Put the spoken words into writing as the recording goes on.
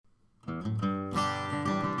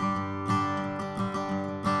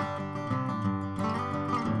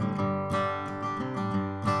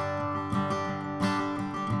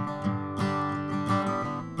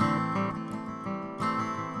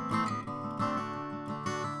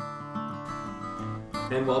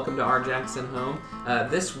and welcome to our Jackson home.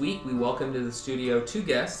 This week we welcome to the studio two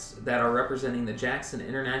guests that are representing the Jackson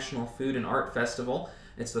International Food and Art Festival.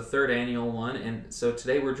 It's the third annual one, and so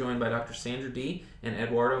today we're joined by Dr. Sandra Dee and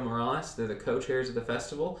Eduardo Morales. They're the co-chairs of the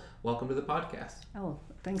festival. Welcome to the podcast. Oh,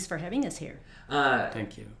 thanks for having us here.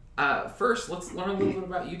 Thank you. First, let's learn a little bit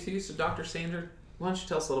about you two. So Dr. Sandra, why don't you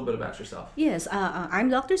tell us a little bit about yourself? Yes, I'm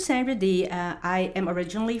Dr. Sandra Dee. I am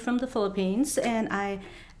originally from the Philippines, and I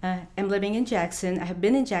am living in Jackson. I have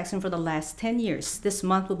been in Jackson for the last 10 years. This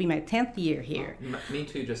month will be my 10th year here. Me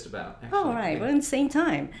too, just about. Actually. Oh, right. We're in the same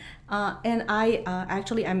time. And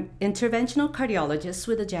I'm interventional cardiologist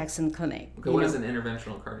with the Jackson Clinic. Okay, what is an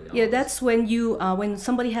interventional cardiologist? Yeah, that's when when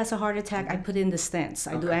somebody has a heart attack, I put in the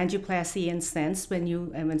stents. I do angioplasty and stents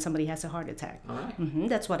when somebody has a heart attack. All right. Mm-hmm,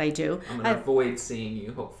 that's what I do. I'm going to avoid seeing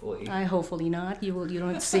you, hopefully. Hopefully not. You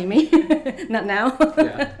don't see me. Not now.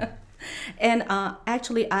 Yeah. And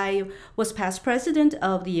actually, I was past president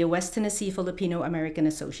of the West Tennessee Filipino American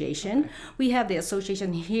Association. Okay. We have the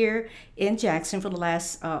association here in Jackson for the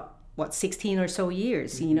last 16 or so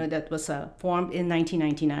years. Mm-hmm. You know, that was formed in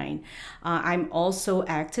 1999. I'm also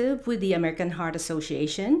active with the American Heart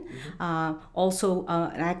Association. Mm-hmm. Also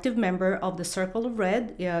an active member of the Circle of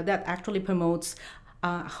Red that actually promotes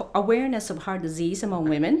awareness of heart disease among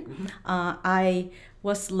women. Mm-hmm. I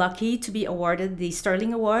was lucky to be awarded the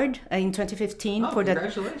Sterling Award in 2015 for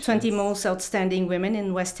the 20 most outstanding women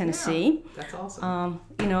in West Tennessee. Yeah, that's awesome.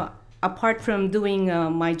 Apart from doing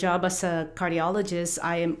my job as a cardiologist,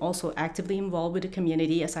 I am also actively involved with the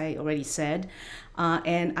community, as I already said.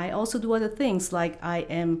 And I also do other things, like I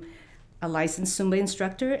am a licensed Zumba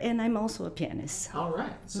instructor, and I'm also a pianist. All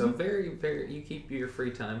right. So very, you keep your free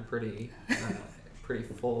time pretty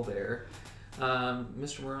full there.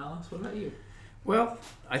 Mr. Morales, what about you? Well,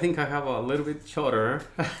 I think I have a little bit shorter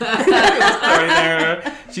story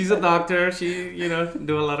there. She's a doctor. She,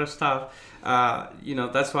 do a lot of stuff.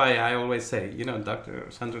 That's why I always say, Dr.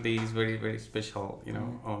 Sandra Dee is very, very special,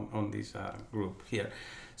 on this group here.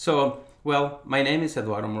 So, well, my name is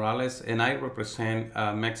Eduardo Morales, and I represent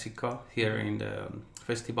Mexico here in the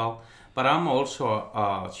festival. But I'm also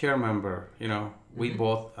a chair member. We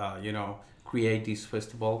both, create this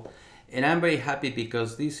festival. And I'm very happy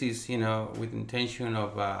because this is, with intention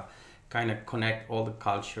of kind of connect all the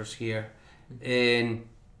cultures here. And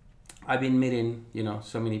I've been meeting,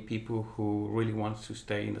 so many people who really want to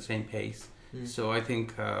stay in the same pace. So I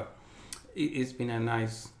think it's been a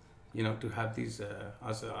nice, to have this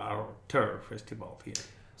as our third festival here.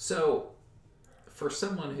 So for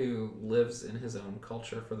someone who lives in his own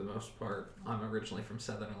culture for the most part, I'm originally from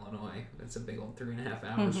Southern Illinois. It's a big old 3.5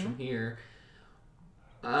 hours from here.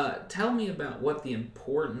 Tell me about what the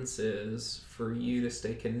importance is for you to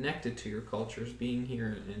stay connected to your cultures being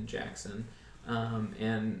here in Jackson,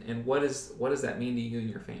 and what does that mean to you and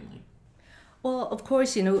your family? Well, of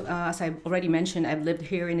course, as I already mentioned, I've lived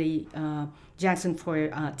here in the Jackson for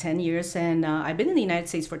 10 years, and I've been in the United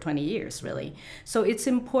States for 20 years, really. So it's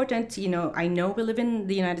important, I know we live in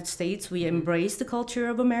the United States, we embrace the culture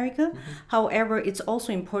of America. Mm-hmm. However, it's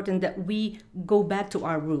also important that we go back to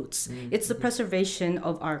our roots. Mm-hmm. It's the preservation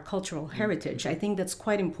of our cultural heritage. I think that's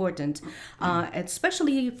quite important,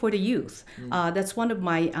 especially for the youth. That's one of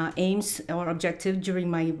my aims or objective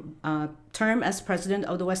during my term as president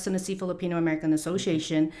of the West Tennessee Filipino American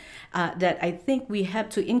Association, that I think we have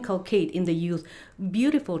to inculcate in the youth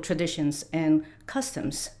beautiful traditions and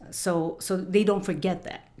customs, so they don't forget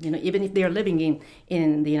that, even if they're living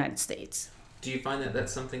in the United States. Do you find that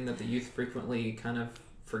that's something that the youth frequently kind of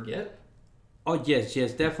forget? Oh yes,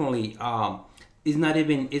 definitely. It's not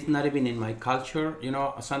even in my culture.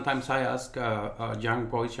 Sometimes I ask young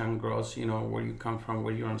boys, young girls, where you come from,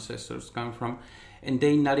 where your ancestors come from, and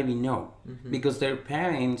they not even know, because their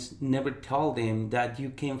parents never told them that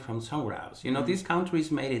you came from somewhere else. This country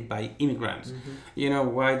is made by immigrants.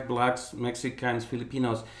 White, blacks, Mexicans,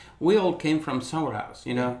 Filipinos. We all came from somewhere else.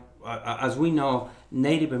 As we know,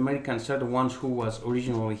 Native Americans are the ones who was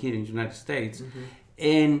originally here in the United States,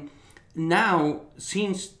 and now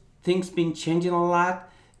since things been changing a lot,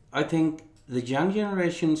 I think the young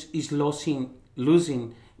generations is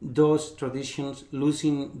losing those traditions,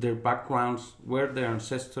 losing their backgrounds, where their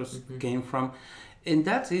ancestors came from, and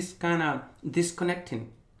that is kind of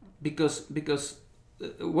disconnecting, because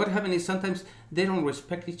what happens is sometimes they don't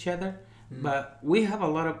respect each other. But we have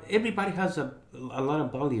everybody has a lot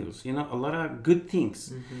of values, a lot of good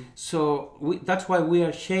things. So that's why we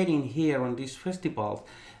are sharing here on this festival,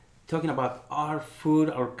 talking about our food,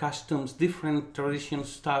 our customs, different traditions,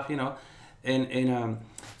 stuff, and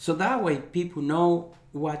so that way people know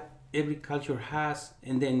what every culture has,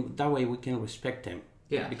 and then that way we can respect them.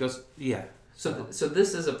 Yeah. Because So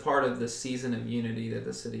this is a part of the Season of Unity that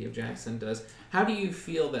the city of Jackson does. How do you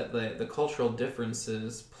feel that the cultural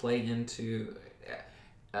differences play into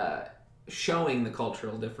showing the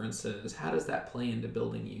cultural differences? How does that play into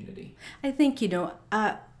building unity? I think,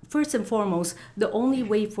 first and foremost, the only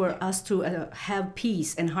way for us to have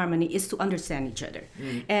peace and harmony is to understand each other.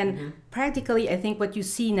 And practically, I think what you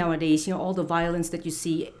see nowadays, all the violence that you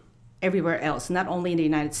see everywhere else, not only in the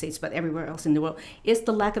United States, but everywhere else in the world, is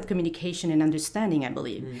the lack of communication and understanding, I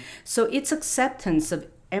believe. So it's acceptance of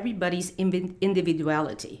everybody's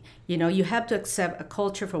individuality. You have to accept a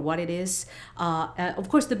culture for what it is. Of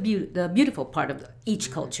course, the beautiful part of each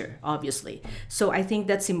culture, obviously. So I think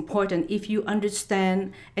that's important. If you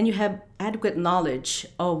understand and you have adequate knowledge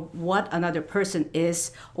of what another person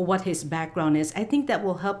is or what his background is, I think that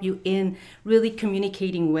will help you in really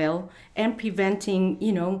communicating well and preventing,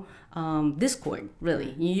 discord,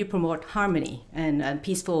 really. You promote harmony and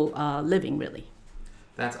peaceful living, really.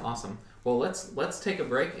 That's awesome. Well, let's take a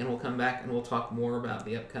break, and we'll come back and we'll talk more about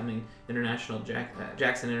the upcoming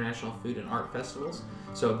Jackson International Food and Art Festivals.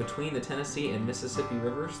 So between the Tennessee and Mississippi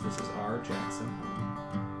rivers, this is our Jackson home.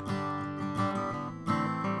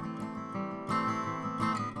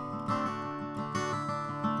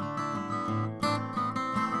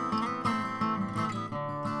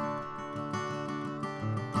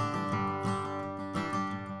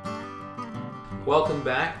 Welcome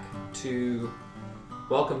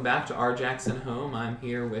back to our Jackson home. I'm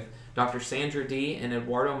here with Dr. Sandra D. and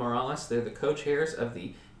Eduardo Morales. They're the co-chairs of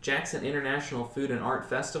the Jackson International Food and Art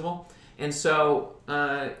Festival. And so,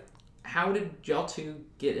 how did y'all two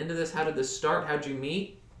get into this? How did this start? How'd you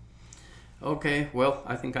meet? Okay, well,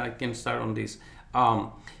 I think I can start on this. I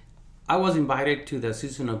was invited to the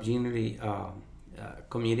Season of Unity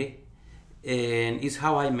committee, and it's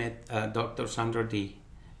how I met Dr. Sandra D.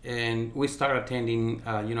 And we started attending,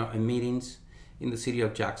 meetings in the city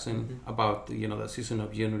of Jackson about, the Season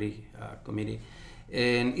of Unity committee.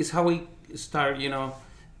 And it's how we start,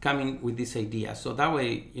 coming with this idea. So that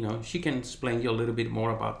way, she can explain you a little bit more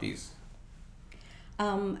about this.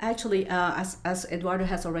 Actually, as Eduardo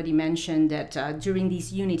has already mentioned, that during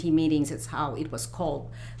these unity meetings, it's how it was called.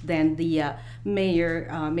 Then the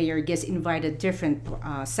mayor gets invited different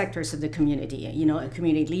sectors of the community,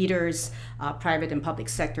 community leaders, private and public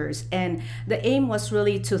sectors, and the aim was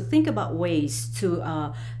really to think about ways to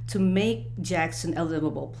make Jackson a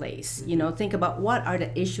livable place. Think about what are the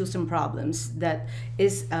issues and problems that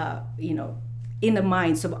is, in the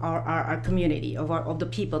minds of our community, of the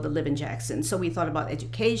people that live in Jackson. So we thought about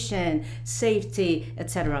education, safety,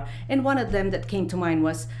 etc. And one of them that came to mind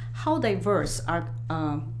was how diverse our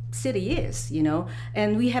city is,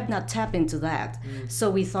 and we have not tapped into that. So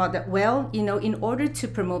we thought that, in order to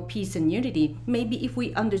promote peace and unity, maybe if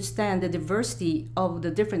we understand the diversity of the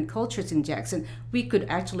different cultures in Jackson, we could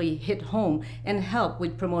actually hit home and help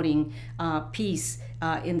with promoting peace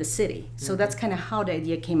in the city. So that's kind of how the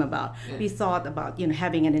idea came about. We thought about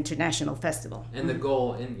having an international festival. And the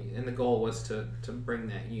goal was to bring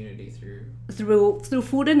that unity through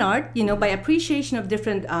food and art, by appreciation of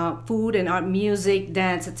different food and art, music,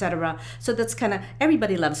 dance, etc. So that's kind of,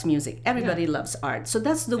 everybody loves music, everybody loves art. So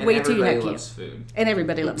that's the way to unite people. Food. And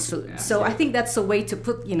everybody loves food. Yeah. So I think that's a way to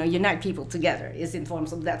put unite people together, is in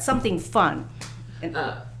forms of that, something fun. And,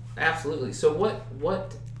 absolutely. So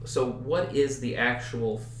what is the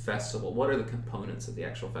actual festival? What are the components of the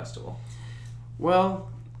actual festival? Well,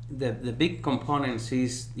 the big components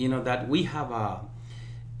is that we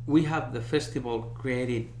have the festival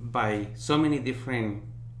created by so many different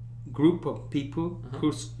group of people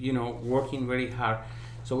who's working very hard.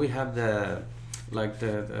 So we have the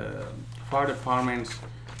fire departments,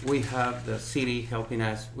 we have the city helping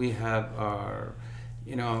us, we have our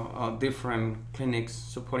different clinics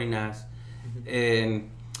supporting us, and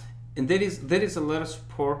there is a lot of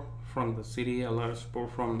support from the city, a lot of support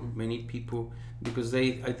from many people, because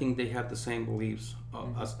I think they have the same beliefs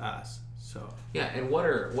as us. So yeah, and what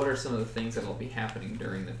are some of the things that will be happening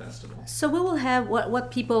during the festival? So we will have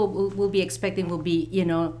what people will be expecting will be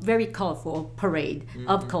very colorful parade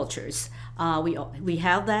of cultures. We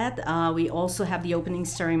have that. We also have the opening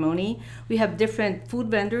ceremony. We have different food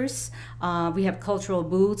vendors. We have cultural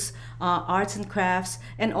booths, arts and crafts,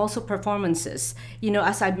 and also performances.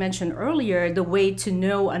 As I mentioned earlier, the way to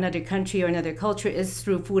know another country or another culture is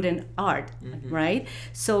through food and art, right?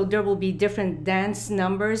 So there will be different dance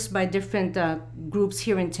numbers by different groups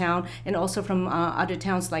here in town, and also from other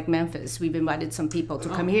towns like Memphis. We've invited some people to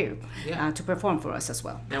come here to perform for us as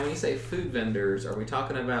well. Now, when you say food vendors, are we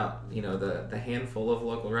talking about the the handful of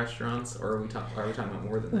local restaurants, or are we talking about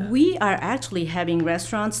more than that? We are actually having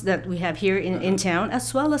restaurants that we have here in town,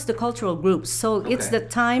 as well as the cultural groups. So it's the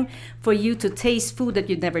time for you to taste food that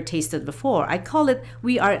you've never tasted before. I call it,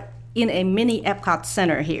 we are in a mini Epcot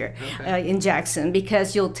Center here in Jackson,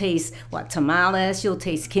 because you'll taste tamales, you'll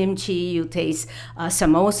taste kimchi, you'll taste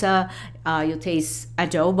samosa, you'll taste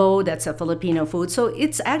adobo, that's a Filipino food. So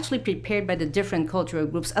it's actually prepared by the different cultural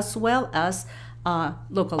groups as well as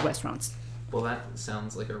local restaurants. Well, that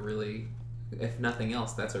sounds like a really, if nothing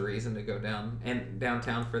else, that's a reason to go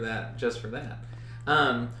downtown for that, just for that.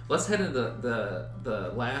 Let's head into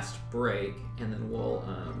the last break, and then we'll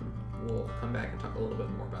come back and talk a little bit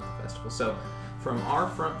more about the festival. So, from our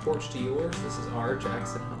front porch to yours, this is our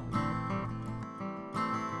Jackson Home.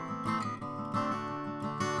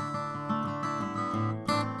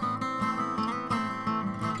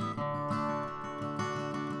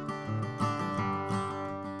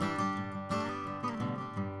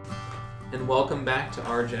 And welcome back to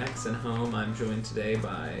our Jackson Home. I'm joined today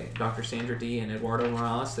by Dr. Sandra D. and Eduardo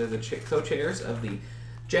Morales. They're the co-chairs of the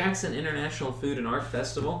Jackson International Food and Art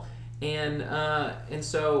Festival. And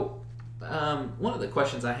so one of the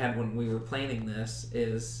questions I had when we were planning this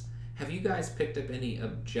is, have you guys picked up any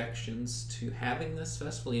objections to having this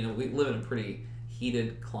festival? You know, we live in a pretty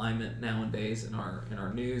heated climate nowadays in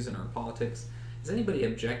our news and our politics. Has anybody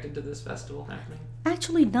objected to this festival happening?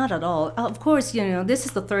 Actually, not at all. Of course, this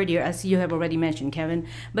is the third year, as you have already mentioned, Kevin.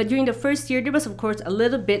 But during the first year, there was, of course, a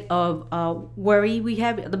little bit of worry we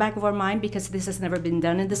have at the back of our mind, because this has never been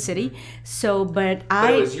done in the city. So, but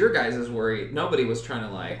it was your guys' worry. Nobody was trying to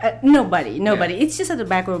Nobody. Yeah. It's just at the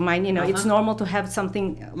back of our mind. It's normal to have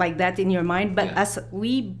something like that in your mind. But as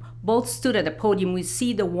we both stood at the podium, we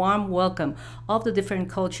see the warm welcome of the different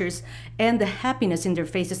cultures and the happiness in their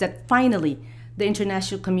faces that finally the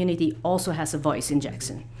international community also has a voice in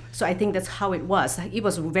Jackson. So I think that's how it was. It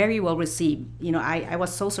was very well received. I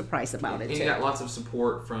was so surprised about it. And you got lots of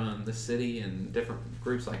support from the city and different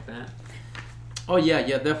groups like that? Oh, yeah,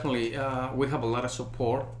 definitely. We have a lot of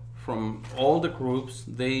support from all the groups.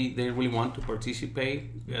 They really want to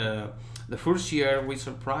participate. The first year we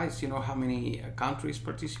surprised, how many countries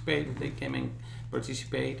participated. They came and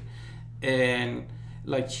participate. And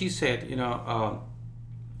like she said,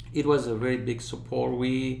 it was a very big support.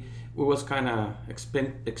 We was kind of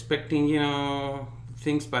expecting,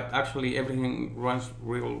 things, but actually everything runs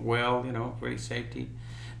real well, very safety.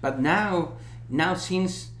 But now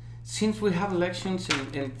since we have elections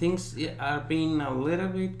and things are being a little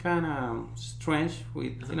bit kind of strange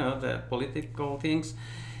with, the political things,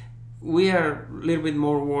 we are a little bit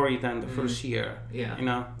more worried than the first year,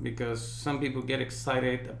 because some people get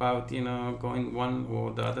excited about, going one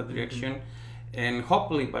or the other direction. And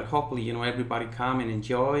hopefully, everybody come and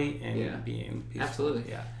enjoy and be in peace. Absolutely.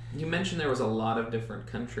 Yeah. You mentioned there was a lot of different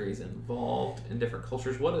countries involved and different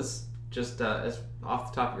cultures. What is, just as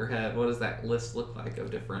off the top of your head, what does that list look like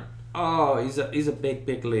of different? Oh, it's a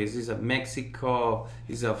big list. It's Mexico,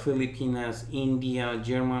 it's Philippines, India,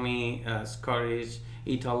 Germany, Scottish,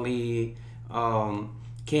 Italy,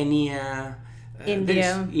 Kenya,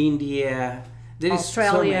 India.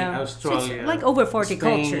 Australia. So it's like over 40 Spain,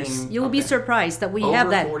 cultures. You'll be surprised that we have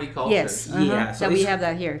that. Over 40 cultures. Yes, so that we have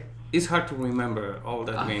that here. It's hard to remember all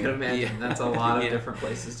that. I can imagine. That's a lot of different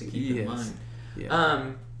places to keep in mind. Yeah.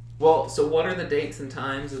 Well, so what are the dates and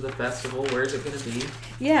times of the festival? Where's it going to be?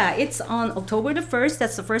 Yeah, it's on October the 1st.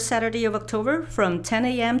 That's the first Saturday of October from 10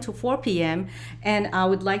 a.m. to 4 p.m. And I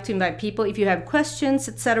would like to invite people, if you have questions,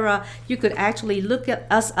 etc., you could actually look at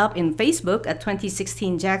us up in Facebook at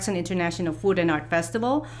 2016 Jackson International Food and Art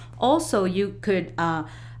Festival. Also, you could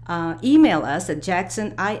email us at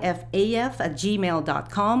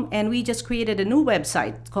jacksonifaf@gmail.com, and we just created a new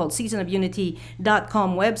website called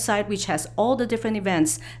seasonofunity.com website, which has all the different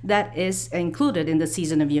events that is included in the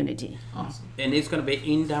Season of Unity. Awesome. And it's going to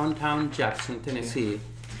be in downtown Jackson, Tennessee,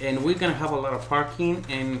 and we're going to have a lot of parking,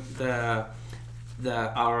 and the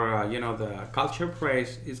culture parade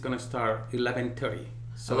is going to start 11:30.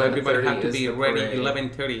 So everybody have to be ready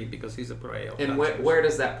 11:30 because it's a parade. And where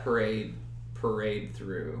does that parade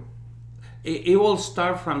through? It will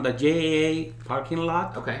start from the JAA parking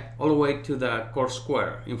lot, all the way to the Court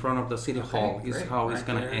Square in front of the City Hall. Is how it's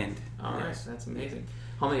going to end. All right, that's amazing.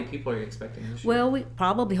 How many people are you expecting this year? Well, we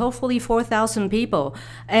probably, hopefully 4,000 people.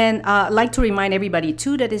 And I'd like to remind everybody,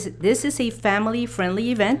 too, that this is a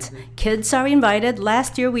family-friendly event. Kids are invited.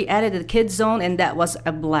 Last year, we added a kids zone, and that was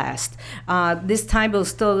a blast. This time, we're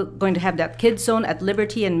still going to have that kids zone at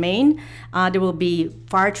Liberty and Main. There will be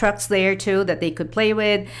fire trucks there, too, that they could play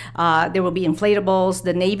with. There will be inflatables.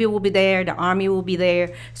 The Navy will be there. The Army will be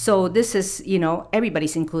there. So this is,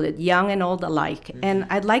 everybody's included, young and old alike. And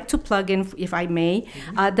I'd like to plug in, if I may,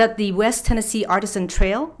 that the West Tennessee Artisan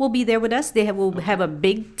Trail will be there with us. They will have a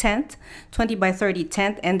big tent, 20 by 30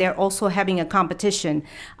 tent, and they're also having a competition,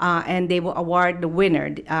 and they will award the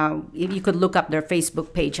winner. If you could look up their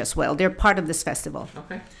Facebook page as well. They're part of this festival.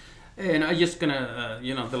 Okay. And I'm just gonna,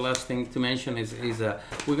 the last thing to mention is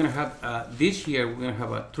we're gonna have this year we're gonna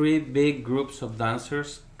have 3 big groups of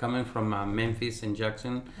dancers coming from Memphis and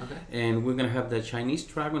Jackson, and we're gonna have the Chinese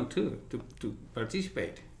Dragon too to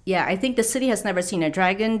participate. Yeah, I think the city has never seen a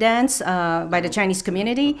dragon dance by the Chinese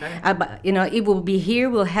community. Okay. But, it will be here.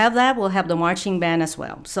 We'll have that. We'll have the marching band as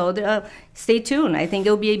well. So stay tuned. I think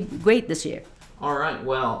it'll be great this year. All right.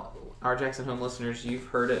 Well, our Jackson Home listeners, you've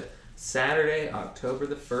heard it. Saturday, October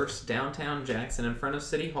the 1st, downtown Jackson in front of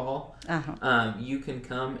City Hall. You can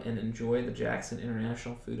come and enjoy the Jackson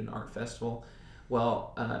International Food and Art Festival.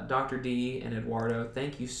 Well, Dr. D and Eduardo,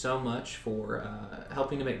 thank you so much for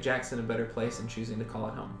helping to make Jackson a better place and choosing to call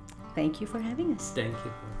it home. Thank you for having us. Thank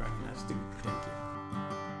you for having us, too. Thank you.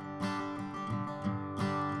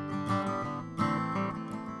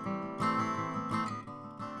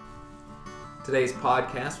 Today's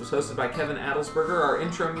podcast was hosted by Kevin Adelsberger. Our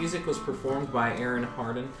intro music was performed by Aaron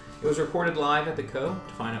Harden. It was recorded live at the Co.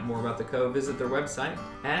 To find out more about the Co, visit their website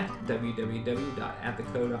at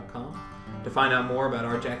www.attheco.com. To find out more about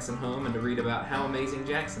Our Jackson Home and to read about how amazing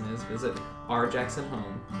Jackson is, visit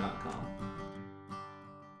ourjacksonhome.com.